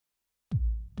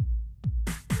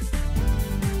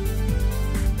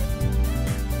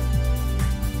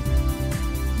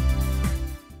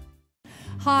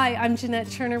Hi, I'm Janette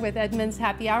Turner with Edmonds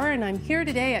Happy Hour, and I'm here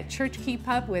today at Church Key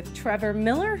Pub with Trevor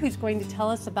Miller, who's going to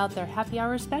tell us about their happy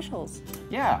hour specials.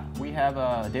 Yeah, we have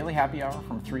a daily happy hour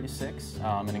from 3 to 6.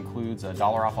 It includes $1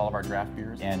 off all of our draft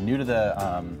beers. And new to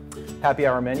the happy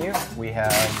hour menu, we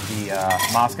have the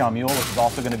Moscow Mule, which is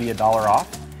also going to be $1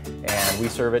 off. And we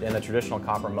serve it in a traditional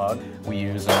copper mug. We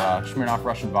use Smirnoff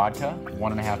Russian vodka,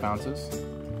 1.5 ounces.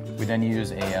 We then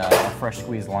use a fresh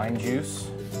squeezed lime juice.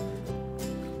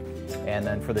 And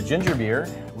then for the ginger beer,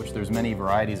 which there's many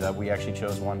varieties of, we actually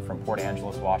chose one from Port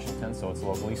Angeles, Washington, so it's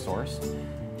locally sourced.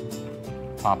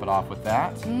 Top it off with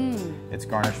that. It's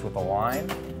garnished with a lime,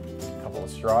 a couple of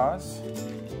straws.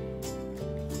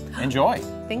 Enjoy.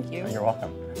 Thank you. You're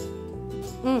welcome.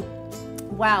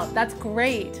 Wow, that's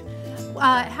great.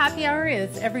 Happy hour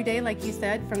is every day, like you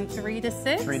said, from 3 to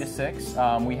 6? 3 to 6.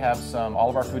 We have all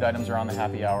of our food items are on the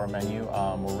happy hour menu.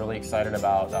 We're really excited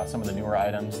about some of the newer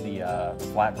items, the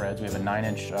flatbreads. We have a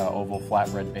 9-inch oval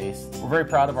flatbread base. We're very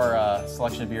proud of our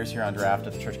selection of beers here on draft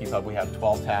at the Church Key Pub. We have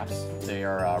 12 taps. They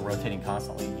are rotating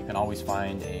constantly. You can always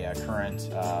find a current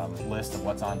list of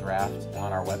what's on draft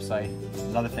on our website.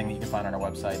 Another thing that you can find on our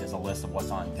website is a list of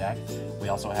what's on deck. We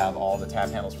also have all the tap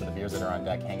handles for the beers that are on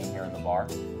deck hanging here in the bar.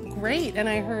 Great, and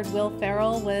I heard Will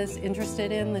Ferrell was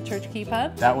interested in the Church Key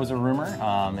Pub. That was a rumor,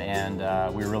 and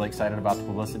we were really excited about the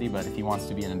publicity, but if he wants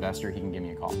to be an investor, he can give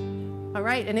me a call. All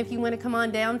right, and if you want to come on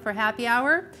down for happy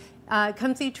hour,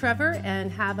 come see Trevor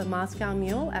and have a Moscow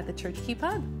Mule at the Church Key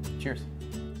Pub. Cheers.